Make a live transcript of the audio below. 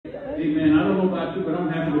Amen. I don't know about you, but I'm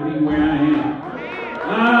happy to be where I am.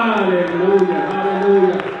 Hallelujah.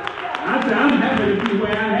 Hallelujah. I said, I'm happy to be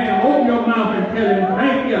where I am. Open your mouth and tell him,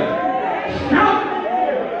 thank you. Shout.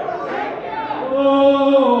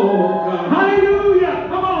 Oh, God. Hallelujah.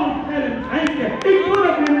 Come on, tell him, thank you. He put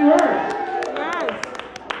up in words.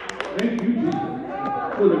 Thank you, Jesus.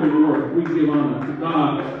 Put up in words. We give honor to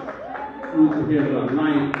God, who's the head of our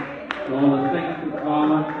life, to all the thanks to God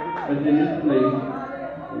that's in this place.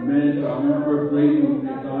 Amen. To our own first lady, we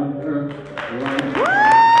thank God for her.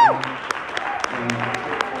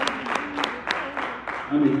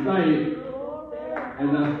 I'm excited as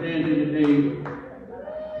I stand here today.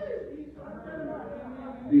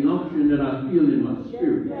 The unction that I feel in my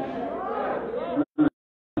spirit.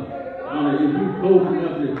 If you close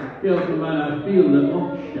enough to tell somebody I feel the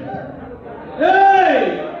unction. Hey!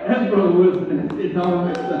 That's Brother Wilson. It's all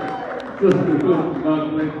messed up. Sister Wilson, God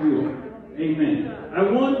bless you. Amen. I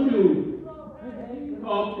want to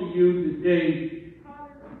talk to you today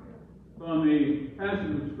from a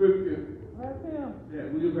passage of scripture that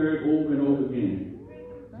we've heard over and over again.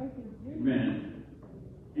 Amen.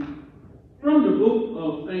 From the book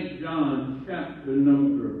of St. John, chapter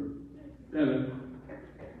number 7,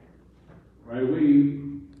 right away,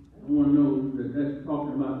 I want to know that that's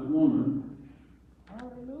talking about the woman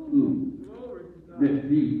who met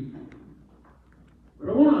Jesus. But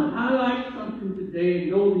I want to highlight something today,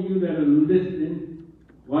 those of you that are listening,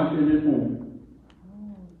 watching at home.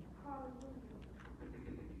 I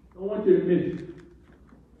don't want you to miss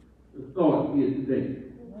the thought here today.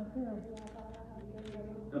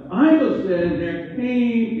 The Bible says there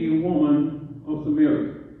came a woman of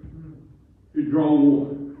Samaria to draw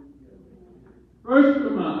water. First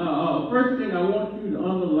thing I want you to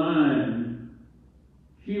underline,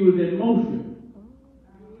 she was in motion.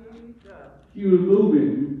 She was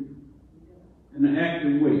moving in an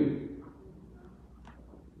active way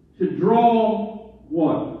to draw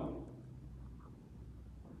water.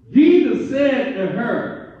 Jesus said to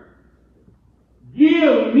her,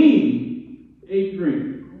 "Give me a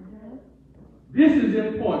drink." This is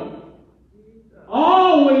important.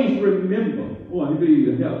 Always remember, oh, I need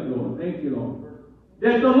your help, Lord. Thank you, Lord.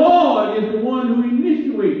 That the Lord is the one who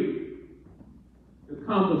initiates the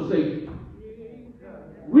conversation.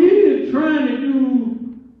 We are trying to do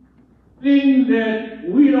things that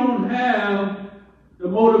we don't have the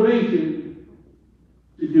motivation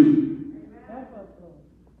to do.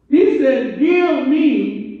 He said, "Give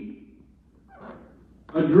me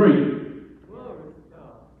a drink."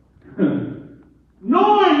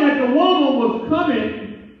 Knowing that the woman was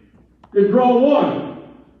coming to draw water,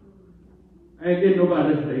 I ain't getting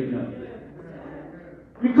nobody to say nothing.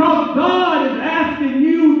 Because God is asking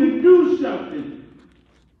you to do something.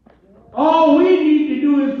 All we need to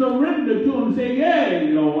do is surrender to him and say,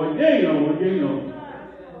 "Yay, Lord, yay, Lord, yay, Lord."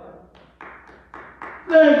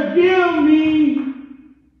 Says, "Give me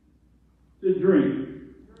the drink."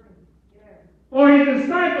 For his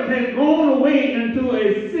disciples had gone away into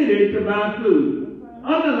a city to buy food.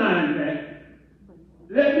 Underline that.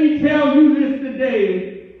 Let me tell you this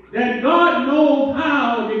today, that God knows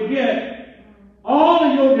how to get all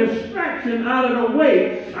of your distraction out of the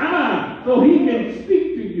way, so he can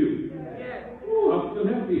speak to you. Oh, I'm still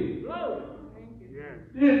happy.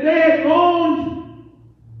 They had gone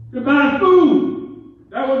to buy food.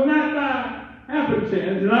 That was not by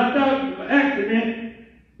happenstance, not by accident.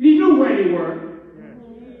 He knew where they were.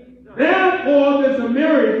 Therefore, the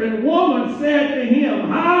Samaritan woman said to him,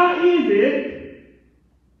 "How is it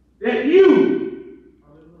that you?"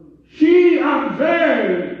 She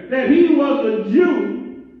observed that he was a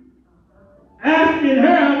Jew, asking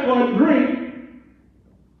her for a drink,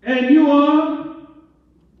 and you are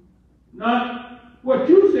not what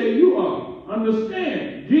you say you are.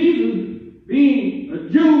 Understand, Jesus being a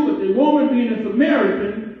Jew, but the woman being a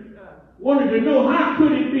Samaritan, wanted to know how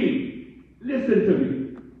could it be. Listen to me.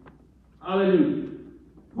 Hallelujah.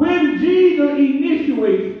 When Jesus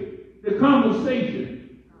initiates the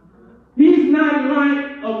conversation, he's not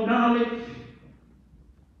light of knowledge.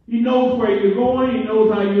 He knows where you're going. He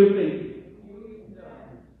knows how you're thinking.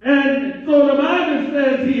 And so the Bible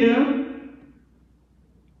says here,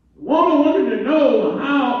 the woman wanted to know,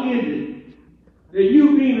 how is it that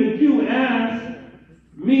you being a Jew ask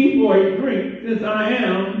me for a drink since I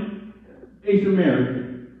am a Samaritan?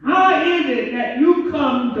 How is it that you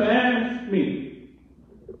come to ask me?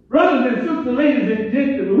 Brothers and sisters, ladies and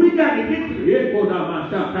gentlemen, we got to get to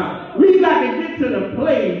we got to get to the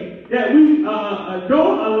place that we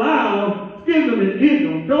don't allow schism and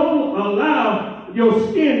ism, don't allow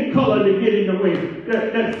your skin color to get in the way.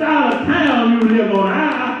 The style of town you live on.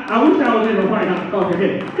 I wish I was in the White House talking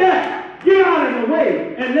here. Get out of the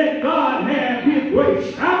way and let God have his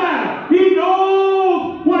way. Shabbat. He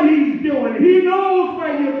knows what he's doing. He knows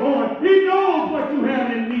where you're going. He knows what you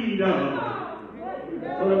have in need of.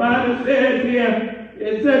 So the Bible says here,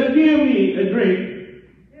 it says, give me a drink.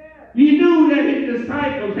 He knew that his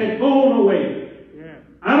disciples had gone away.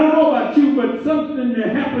 I don't know about you, but something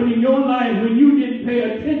that happened in your life when you didn't pay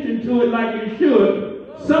attention to it like you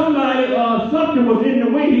should, somebody or something was in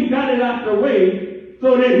the way. He got it out the way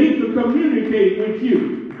so that he could communicate with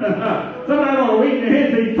you. Somebody ought to wave their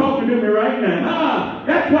hands and he's talking to me right now.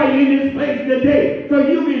 That's why you're in this place today, so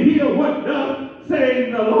you can hear what thus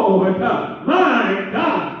says the Lord. My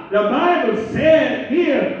God, the Bible said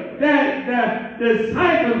here that the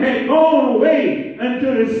disciples had gone away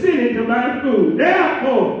into the city to buy food.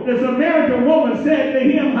 Therefore, the Samaritan woman said to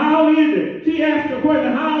him, how is it? She asked the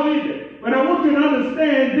question, how is it? But I want you to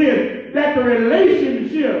understand this, that the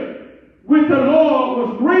relationship with the Lord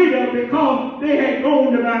was greater because they had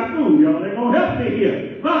gone to buy food. Y'all, they're going to help me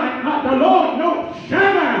here. My God, the Lord knows,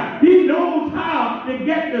 Shabbat. He knows how to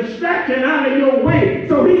get distraction out of your way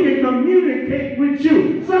so he can communicate with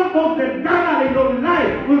you. Some folks that got out of your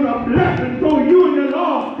life was a blessing for you and the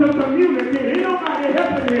Lord to communicate. Ain't nobody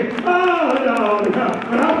helping me. Oh, Lord.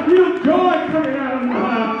 But I feel joy coming out of my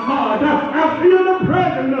heart. I feel the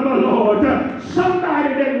presence of the Lord.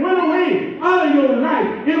 Somebody that went away out of your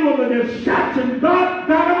life, it was a distraction. God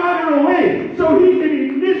got him out of the way so he can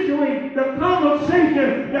initiate the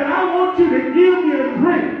conversation that I want you to give me a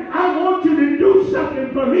drink. I want you to do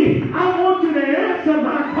something for me. I want you to answer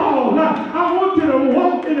my call. I want you to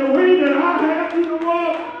walk in the way that I have you to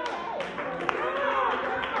walk.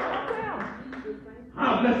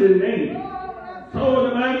 I bless his name. So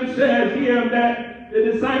the Bible says here that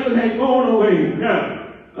the disciples had gone away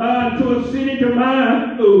to a city to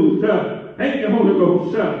buy food. Thank you, Holy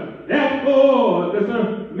Ghost. Therefore, the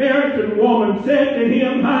Samaritan woman said to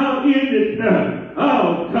him, how is it?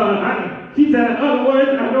 Oh, God. She said, in other words,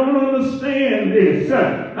 I don't understand this.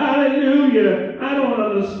 Hallelujah. I don't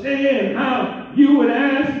understand how you would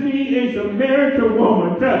ask me, a Samaritan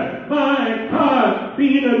woman, my God,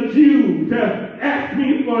 being a Jew, to ask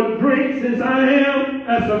me for a drink since I am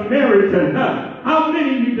a Samaritan. How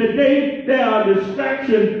many of you today, there are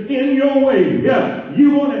distractions in your way?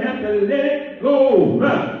 You want to have to let it go.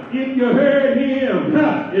 If you heard him,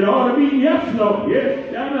 it ought to be yes, Lord. Yes,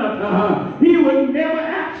 he would never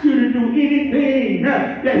ask you to do anything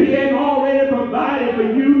that he hadn't already provided for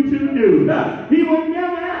you to do. He would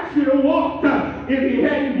never ask you to walk if he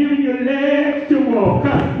hadn't given you legs to walk.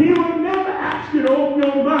 He would never ask you to open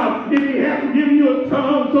your mouth if he hadn't given you a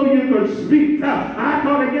tongue so you could speak. I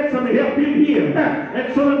got to get some help in here.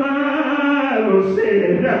 And so the Bible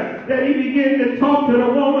said that he began to talk to the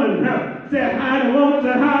woman. Said, hi, the woman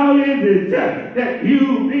said, how is it that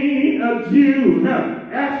you, being a Jew,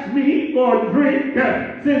 ask me for a drink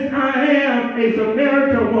since I am a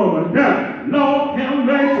Samaritan woman? Lord have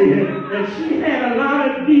mercy. And she had a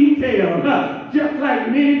lot of detail. Just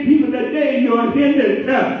like many people today, you're hindered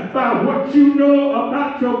by what you know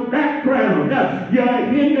about your background. You're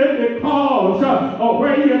hindered because of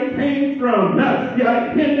where you came from.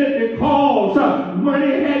 You're hindered because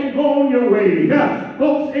money hadn't gone your way.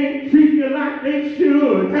 Folks ain't treating you like they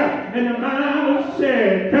should. And the Bible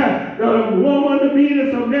said, the woman being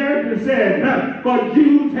a Samaritan said, for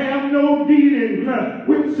Jews have no dealing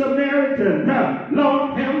with Samaritans.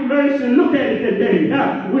 Lord have mercy. Look at it today.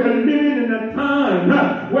 We're living in a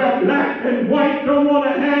time where black and white don't want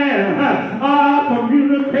to have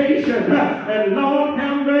communication. And Lord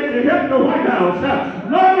have mercy. Help the White House.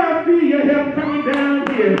 Lord, I feel your help coming down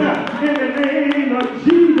here. In the name of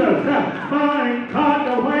Jesus. My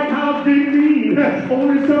God, the White House didn't need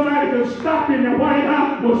only somebody to stop in the White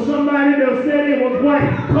House or somebody that said it was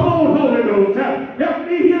white. Come on, Holy Ghost. Help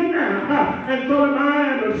me here now. And so the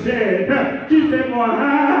Bible said, she said, well,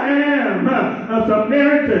 I am a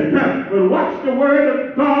Samaritan. But watch the word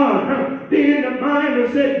of God. Then the Bible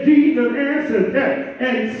said, Jesus answered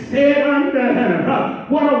and said unto her,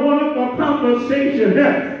 what a wonderful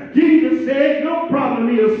conversation. Jesus said, no problem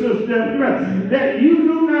here, sister, that you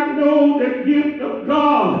do not know the gift of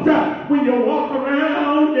God when you walk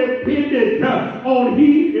around dependent on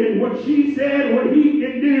he and what she said, what he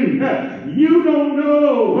can do. You don't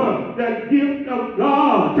know the gift of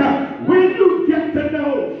God. When you get to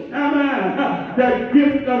know the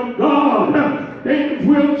gift of God, things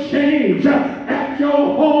will change at your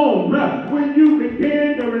home when you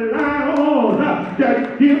begin to rely on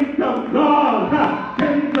the gift of God.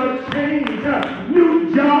 Things will change.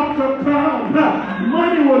 New jobs will come.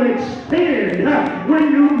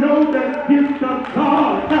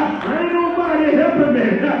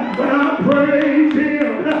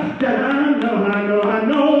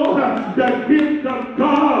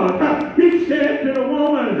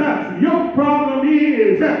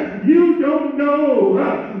 is, you don't know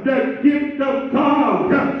the gift of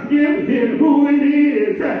God. Give him who it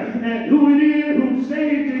is and who it is who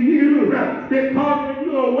says to you, because when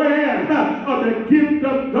you're aware of the gift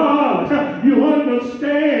of God, you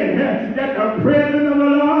understand that the presence of the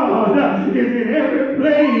Lord is in every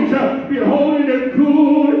place, beholding the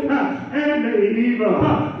good and the evil.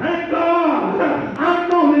 Thank God, I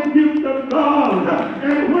know the gift of God,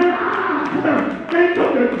 and when I think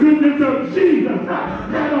of the goodness of Jesus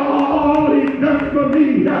and all he done for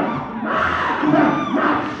me,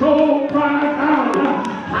 my soul cries out,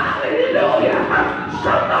 hallelujah.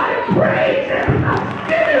 Somebody praise him.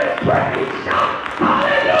 Give him praise.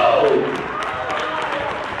 Hallelujah.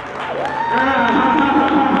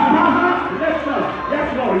 Yes,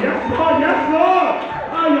 Lord. Yes, Lord. Yes, Lord.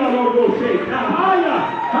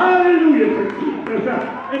 Hallelujah to Jesus.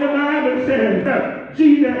 And the Bible says,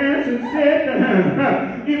 Jesus answered and said to him,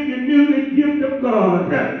 if you knew the gift of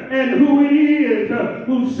God and who it is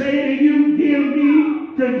who say to you, give me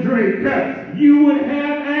to drink, you would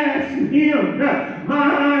have asked him.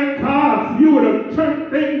 My God, you would have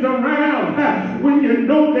turned things around. When you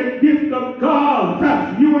know the gift of God,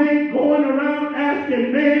 you ain't going around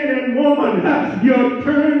asking man and woman. You'll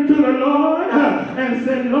turn to the Lord and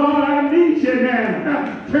say, Lord, I need you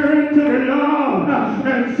now. Turn to the Lord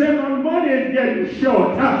and say, my money is getting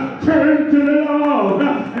short. Turn to the Lord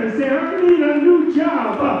and say, I need a new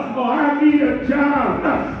job, or I need a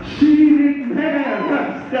job. She didn't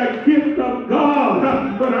have the gift of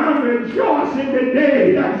God, but I'm rejoicing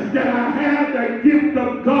today that I have the gift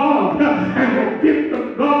of God, and the gift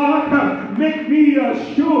of God make me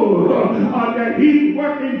assured that he's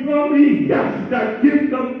working for me. The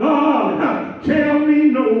gift of God tell me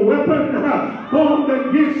no weapon formed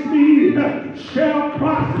against me shall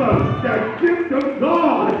prosper. The gift of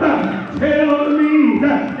God tell me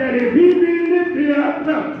that if he be lifted up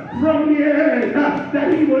from the earth,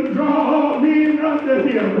 that he will draw men unto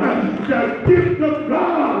him. The gift of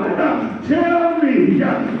God tell me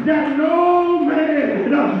that no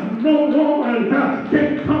man, no woman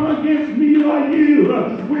can come against me or you.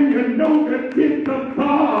 When you know the gift of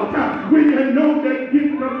God, when you know the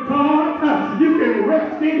gift of God, you can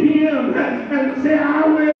rest in him and say, I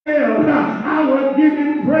will give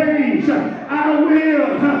him praise. I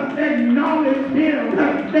will acknowledge him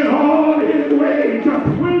in all his ways.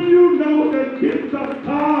 When you know the gift of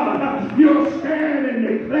God, you'll stand and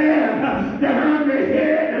declare that I'm the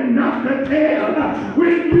head and not the tail.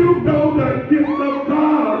 When you know the gift of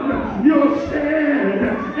God, you'll stand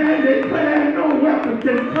and declare no weapon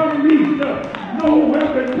can come me. No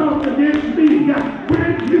weapon comes against me.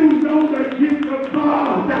 When you know the gift of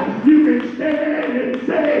God, you can stand and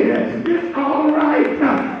say, it's all right.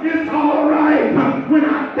 It's all right. When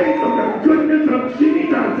I think of the goodness of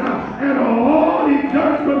Jesus and all he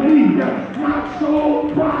does for me, my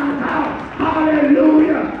soul cries out,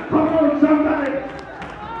 hallelujah. Come on, somebody.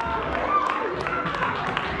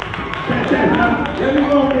 Let me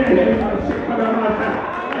go there.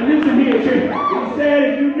 And listen here, church. He said,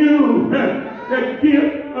 if you knew the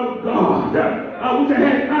gift of God. I wish I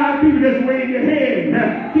had 5 people just wave your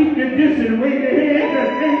hand. Keep your distance, wave your hand, and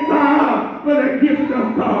thank God for the gift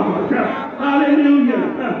of God.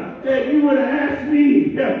 Hallelujah. That you would have asked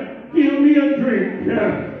me, give me a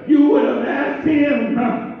drink. You would have asked him,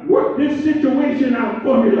 work this situation out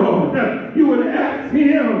for me, Lord. You would have asked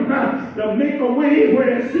him to make a way where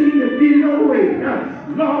there seemed to be no way.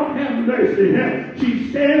 Lord have mercy.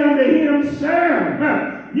 She said unto him,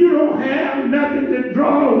 sir, you don't have nothing to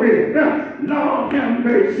draw with. Lord have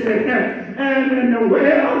mercy. And the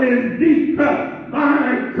well is deep.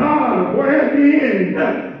 My God, where then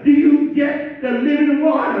do you get the living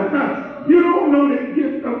water? You don't know the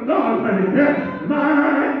gift of God, honey.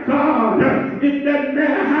 My God, it doesn't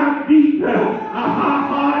matter how deep or how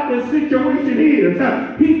hard the situation is.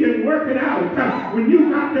 He can work it out. When you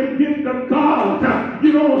got the gift of God,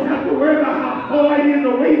 you don't have to worry about how far he is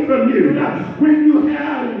away from you. When you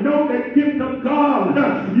know the gift of God,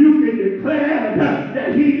 you can declare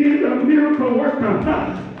that he is a miracle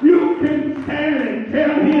worker. You can stand and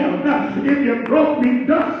tell him, if you broke me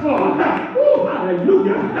thus far,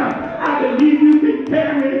 hallelujah, I believe you can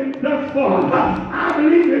carry me thus far. I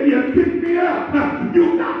believe if you pick me up,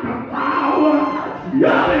 you got the power.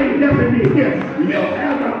 Y'all ain't helping me here. You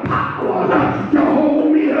have the power to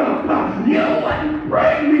hold me up. You wouldn't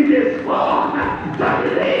bring me this far to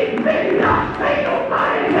leave me. Ain't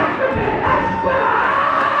nobody helping me.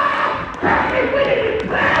 Help me with it.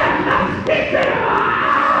 He said,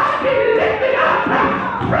 be lifted up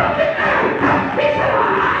from the earth. He said,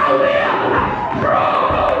 I will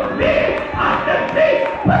draw me underneath.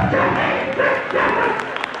 Put your hands together.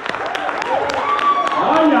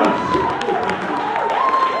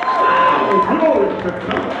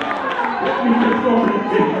 Let me just go on and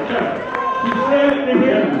finish. She said to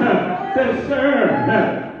him, said,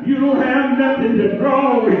 sir, you don't have nothing to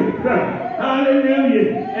draw with.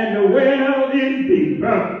 Hallelujah. And the well is deep.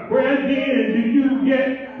 Where then do you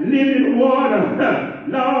get living water?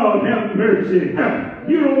 Lord have mercy.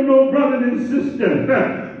 You don't know, brothers and sisters,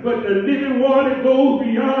 but the living water goes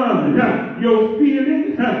beyond your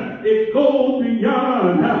feelings. It goes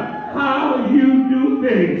beyond how you do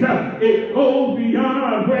things. It goes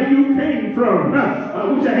beyond where you came from. I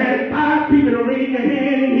wish I had 5 people to raise their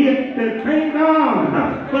hand in here that thank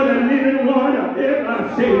God for the living water. If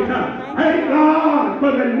I say, thank God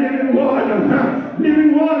for the living water.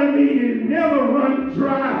 Living water means it never runs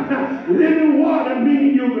dry. Living water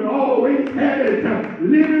means you can always have it.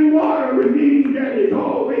 Living water means that it's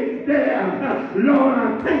always there. Lord,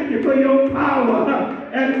 I thank you for your power.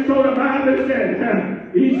 And so the Bible said,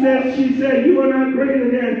 she said, you are not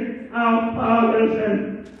greater than our fathers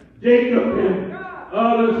and Jacob and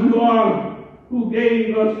others who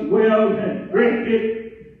gave us wells and drank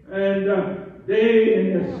it, and they and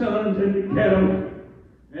their sons and the cattle.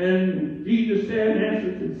 And Jesus said,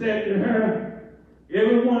 answered and said to her,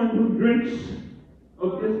 everyone who drinks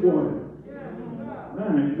of this water. My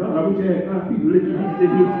God, I wish I had 5 people listening to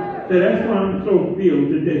you. So that's why I'm so filled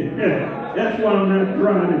today. That's why I'm not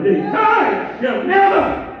dry today. I shall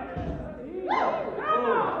never.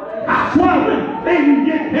 That's why when things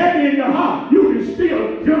get heavy in your heart, you can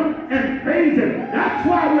still jump and praise Him. That's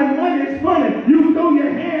why when money is funny, you throw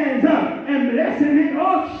your hands up and bless Him.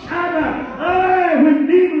 Oh, Shabbat. When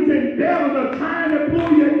demons and devils are trying to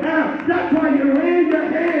pull you down, that's why you raise your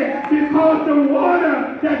hand, because the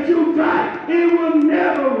water that you got, it will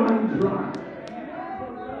never run dry.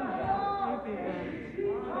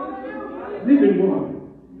 Living water.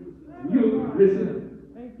 You listen.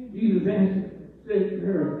 Jesus answered, said to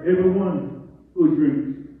her, everyone who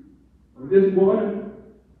drinks of this water,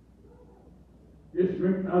 this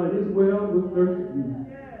drinks out of this well will thirst again.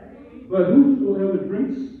 But whosoever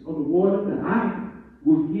drinks of the water that I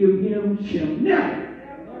will give him shall never.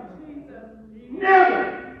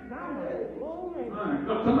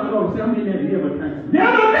 Somebody ought to say, I'm in that never time.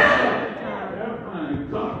 Never.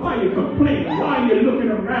 God, why you complaining? Why you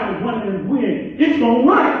looking around wondering when it's going to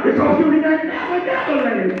work? Because you're in that never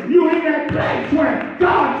land. You're in that place where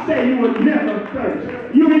God said you would never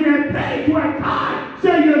thirst. You're in that place where God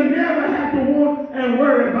said you'll never have to want and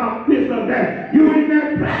worry about this or that. You're in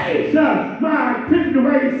that place, my Christian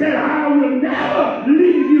where He said, I will never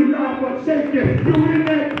leave you nor forsake you. You're in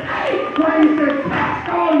that place where He said, cast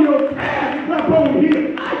all your cares upon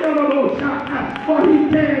Him. I never go shot, for He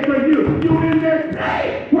cares for you. You're in that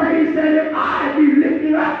place where He said, if I be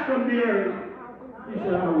lifted up from the earth, He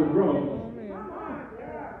said, I will draw.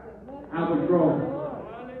 I will draw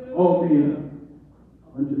all men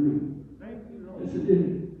unto me. Listen to me.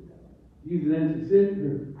 Jesus answered, said to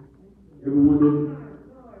her, everyone that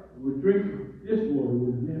would drink this water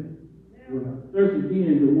will never thirst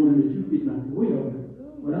again, the one that you did not well.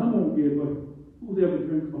 But I won't give up. Whoever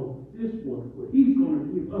drinks of this water, what He's going to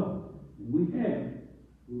give up, and we have,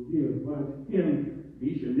 will give by Him,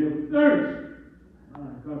 he shall never thirst.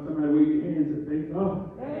 God, somebody wave your hands and thank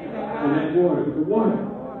God for that water. The water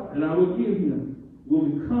that I will give him will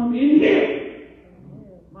become in him.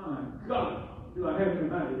 My God. Do I have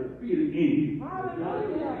somebody that's feeling in you?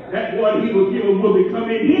 That water He will give him will become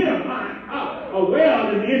in him. My God. A well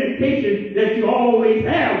is an indication that you always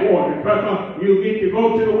have water. Because you get to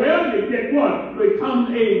go to the well, you get what? Becomes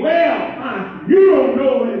a well. You don't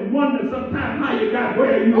know and wonder sometimes how you got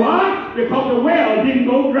where you are because the well didn't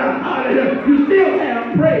go dry. Hallelujah. You still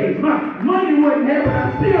have praise. My money wasn't there, but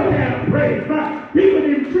I still have praise. My people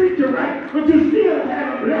didn't treat you right, but you still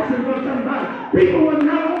have a blessing for somebody. People were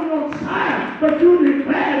not on your side, but you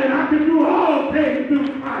declared that I can do all things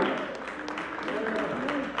through Christ.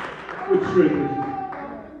 Which strengthens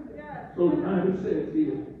you. So the Bible says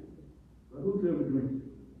here, but whosoever drinks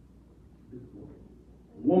this water.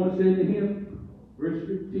 The woman said to him, verse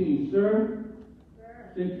 15, Sir,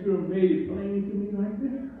 since you have made it plain to me like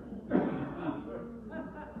that,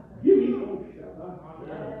 give me more.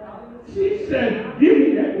 She said, give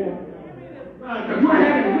me that water. Because do I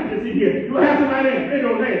have any witness in here? Do I have somebody in the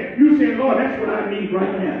middle there? You say, Lord, that's what I need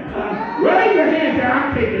right now. Raise your hands there.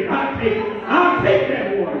 I'll take it. I'll take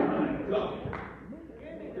that water. My God.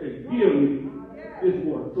 Say, give me this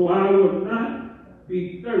water. So I will not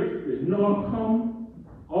be thirsty, nor come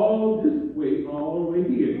all this way, all the way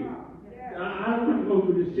here. I don't want to go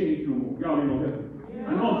through this change no more. Y'all ain't gonna help me. I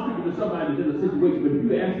know I'm speaking to somebody that's in a situation, but if you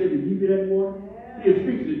ask them to give you that water, He'll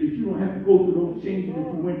fix it that you don't have to go through those changes that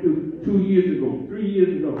you went through 2 years ago, 3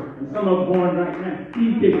 years ago. And some of them going right now.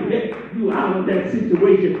 He can get you out of that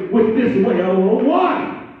situation with this well of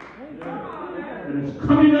water. And it's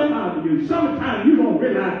coming up out of you. Sometimes you don't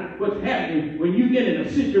realize what's happening when you get in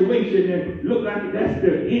a situation that look like that's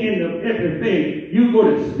the end of everything. You go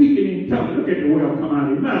to speaking in tongues. Look at the well come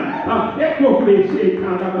out of your mind. That go for shit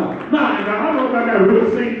kind of my God, I don't know if I got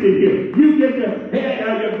real saints in here. You get your head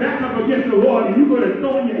your back up against the wall and you go to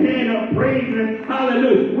throwing your hand up, praising,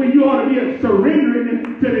 hallelujah. When you ought to be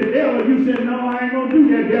surrendering to the devil, you said, no, I ain't gonna do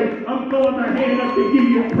that, devil. I'm throwing my hand up to give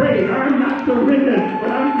you praise. I'm not surrendering,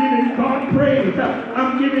 but I'm giving God praise.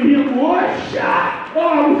 I'm giving him worship. Oh,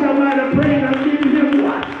 I wish I might have prayed. I'm giving him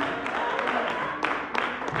what?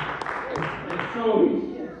 And so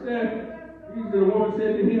the woman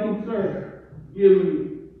said to him, sir, give me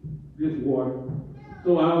this water so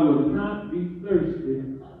I will not be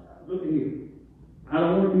thirsty. Look here. I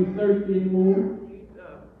don't want to be thirsty anymore.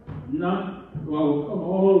 Not so I will come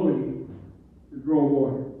all the way to draw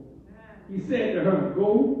water. He said to her,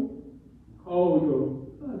 go call your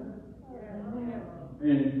husband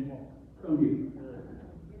and come here.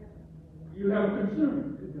 You have a concern.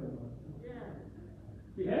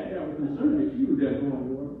 She had to have a concern that she was there drawing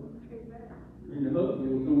water. And the husband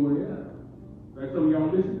was somewhere else. Like some of y'all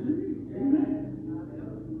listen to me. Amen.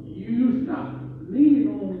 You stop leaning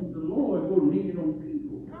on the Lord, go leaning on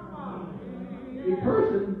people. A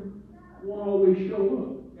person won't always show up.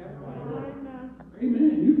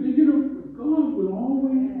 Amen. You think, God will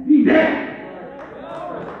always be there.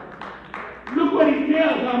 Look what he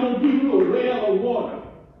tells you. I'm going to give you a well of water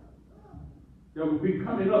that will be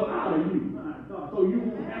coming up out of you. So you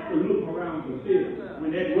won't have to look around for this.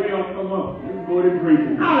 When that well come up, you can go to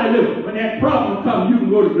drinking. Hallelujah. When that problem comes, you can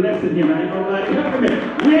go to blessing him. I ain't nobody helping me.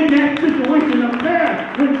 When that situation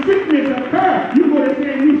occurs, when sickness occurs, you go to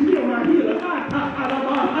saying, you still my healer.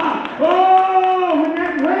 Oh, when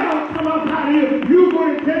that well come up out of you, you go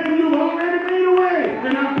to tell him you've already made a way.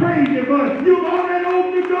 And I praise you, but you've already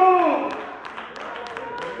opened the door.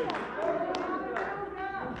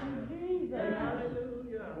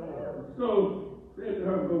 So, said to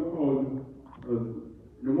her, go call him.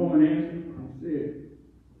 The woman answered and said,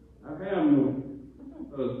 I have no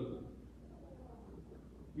husband.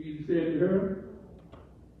 Jesus said to her,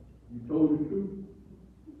 you told the truth.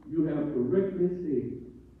 You have correctly said,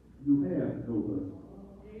 you have no husband.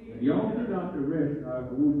 And y'all get out the rest. I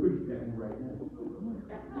won't preach that one right now.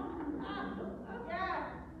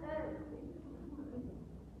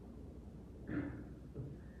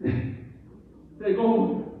 Say, go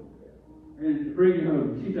home and bring her.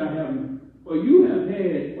 She said, I haven't. Well, you have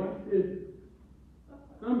had, watch this.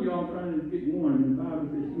 Some of y'all trying to get one, and the Bible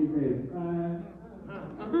says she's had 5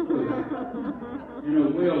 and her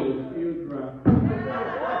well was still dry.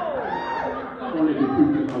 I don't let me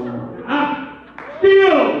preach it alone. I'm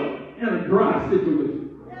still in a dry situation.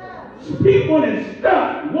 People and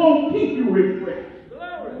stuff won't keep you refreshed.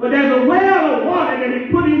 But there's a well of water that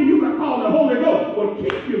is put in you, called the Holy Ghost, will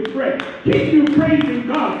keep you fresh, keep you praising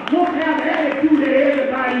God. Won't have the attitude that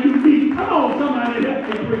everybody you meet. Come on, somebody help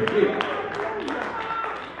me preach this.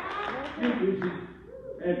 Thank you, Jesus.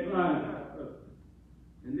 That's right.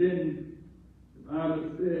 And then the Bible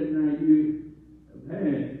said, now you have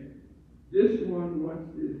had this one, watch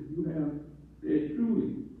this, you have said truly,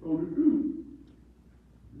 told the truth.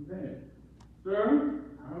 You've had. Sir,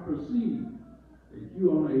 I perceive that you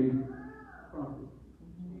are a prophet.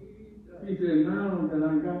 He said, now that I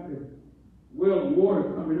got the well of water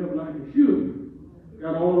coming up like it should,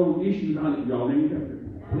 got all those issues on it, y'all ain't got it.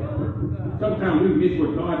 Sometimes we miss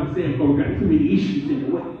what God is saying because we got too many issues in the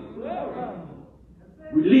way.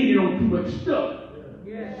 We're leaning on too much stuff.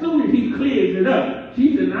 As soon as he clears it up,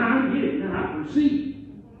 she said, now I get it, now I perceive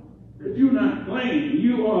that you're not playing,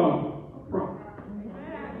 you are a prophet.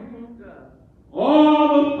 All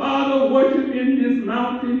the Father worship in this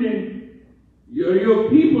mountain, and your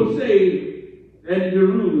people say that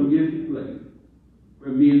Jerusalem is the place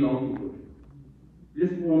where men ought to worship.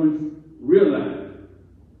 This woman realized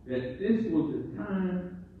that this was the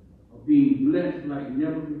time of being blessed like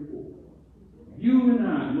never before. You and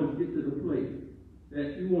I must get to the place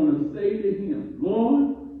that you want to say to him,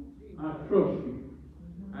 Lord, I trust you.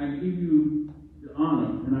 I give you the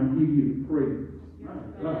honor and I give you the praise. My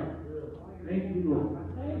God. Thank you, Lord.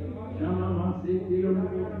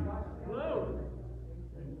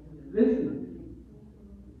 Listen,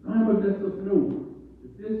 the Bible lets us know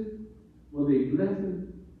that this was a blessing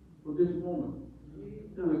for this woman.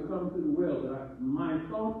 So it comes to the well. My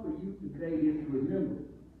thought for you today is to remember,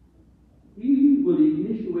 he will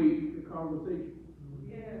initiate the conversation.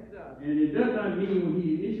 And it does not mean when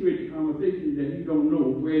he initiates the conversation that he don't know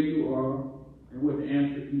where you are and what the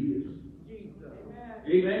answer is.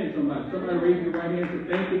 Amen. Somebody raise your right hand and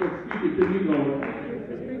say, thank you for speaking to me, Lord.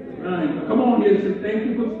 Right. Come on here and say, thank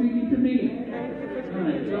you for speaking to me.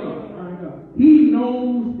 Right. God. He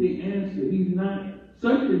knows the answer. He's not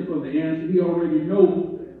searching for the answer. He already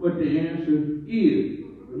knows what the answer is.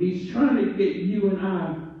 He's trying to get you and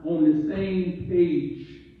I on the same page.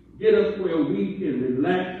 Get us where we can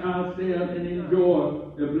relax ourselves and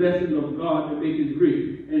enjoy the blessings of God to make us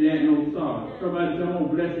rich and add no sorrow. Somebody say, I'm going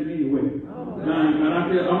to bless him anyway. God, I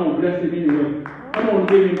said, I'm going to bless him anyway. I'm going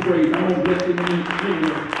to give him praise. I'm going to bless him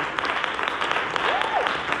anyway.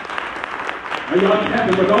 Are y'all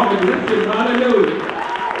happy with all the blessings? Hallelujah.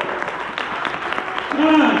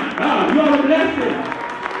 God, you ought to bless him.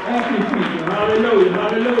 Thank you, Jesus. Hallelujah,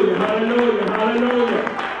 hallelujah, hallelujah, hallelujah.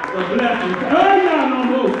 The blessings.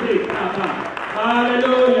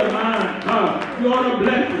 Hallelujah, my God. You ought to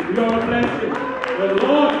bless him. You ought to bless him. The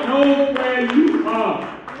Lord knows where you are.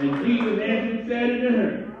 And Jesus answered said to her,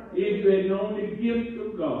 if you had known the gift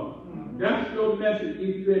of God. That's your message.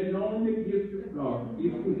 If you had known the gift of God.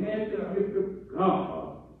 If you had the gift of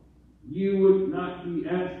God, you would not be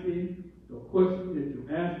asking the question that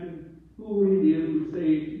you're asking. Who it is who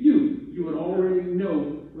saves you. You would already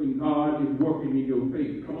know when God is working in your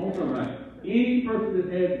faith. Come on, somebody. Any person that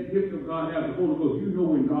has the gift of God, has the Holy Ghost, you know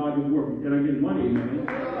when God is working. Can I get one amen?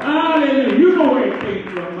 Hallelujah. You know where it came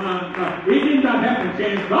from, my God. It did not happen,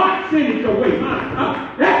 chance. God sent it your way, my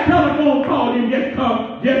God. That telephone call didn't just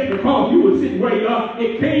come just because you were sitting where you are.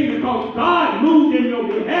 It came because God moved in your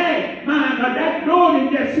behalf. My God, that door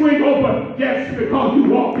didn't just swing open just because you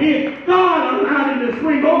walked in. God allowed it to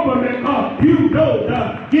swing open because you know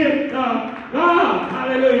the gift of God.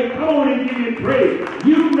 Hallelujah. Come on and give him praise.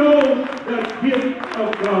 You know the gift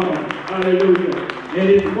of God. Hallelujah. And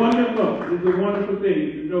it's wonderful. It's a wonderful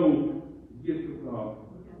thing to know the gift of God.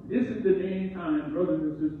 This is the day and time, brothers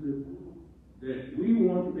and sisters, that we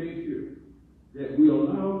want to make sure that we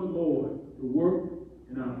allow the Lord to work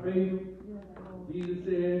in our favor. Jesus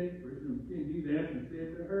said, Jesus asked and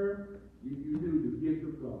said to her, if you knew the gift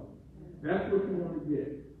of God. That's what you want to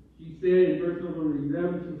get. She said in verse number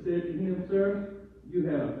 11, she said to him, sir, you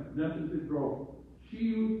have nothing to draw.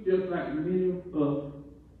 She was just like many of us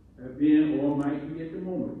have been or might be at the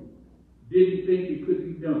moment. Didn't think it could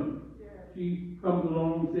be done. She comes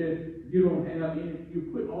along and says, you don't have any,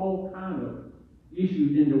 you put all kind of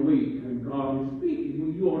issues in the way when God is speaking,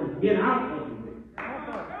 when you ought to get out of the way.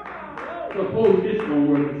 Suppose this don't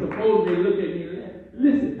work. Suppose they look at me and say,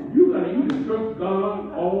 listen, you can trust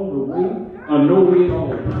God all the way or no way at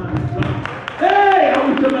all. Hey, I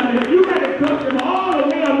was somebody, you got to trust him all the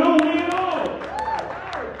way or no way at all.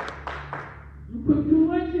 You put too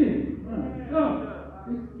much in.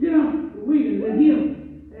 Get out the way and let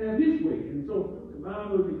him have his way. And so the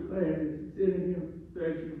Bible declares, it said in him,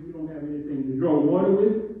 13, we don't have anything to draw water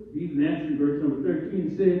with. Jesus answered in verse number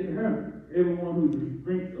 13 said to her, everyone who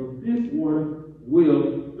drinks of this water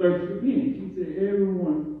will thirst again. She said,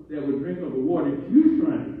 everyone that would drink of the water that you're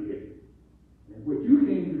trying to get, and what you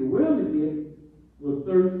came to the well to get, will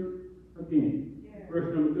thirst again. Yeah.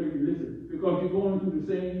 Verse number 30, listen, because you're going through the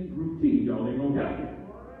same routine, y'all ain't gonna help you.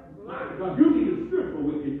 God, you need a spiritual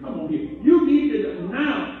witness. Come on here. You need to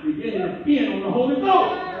now begin to depend on the Holy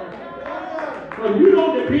Ghost. So you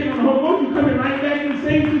don't depend on the Holy Ghost, you're coming right back in the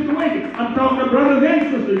same situation. I'm talking to brothers and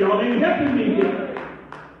sisters, y'all ain't helping me here.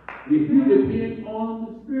 If you depend on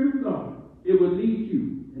the Spirit of God, it will lead you.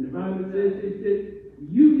 And the Bible says that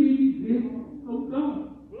you need the gift of God.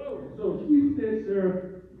 So she said,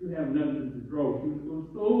 sir, you have nothing to draw. She was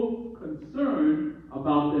so concerned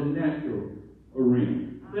about the natural arena.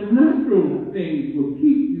 The natural things will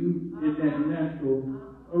keep you in that natural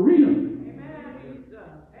arena.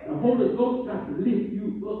 The Holy Ghost got to lift you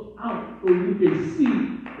up out so you can see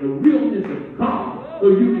the realness of God. So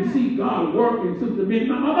you can see God working. Sister Minnie,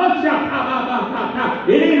 it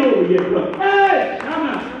ain't over yet, but hey, come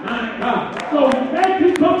on, my God. So thank you,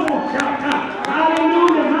 come on, shout out.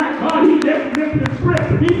 Hallelujah, my God. He just flipped the script.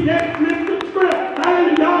 He just flipped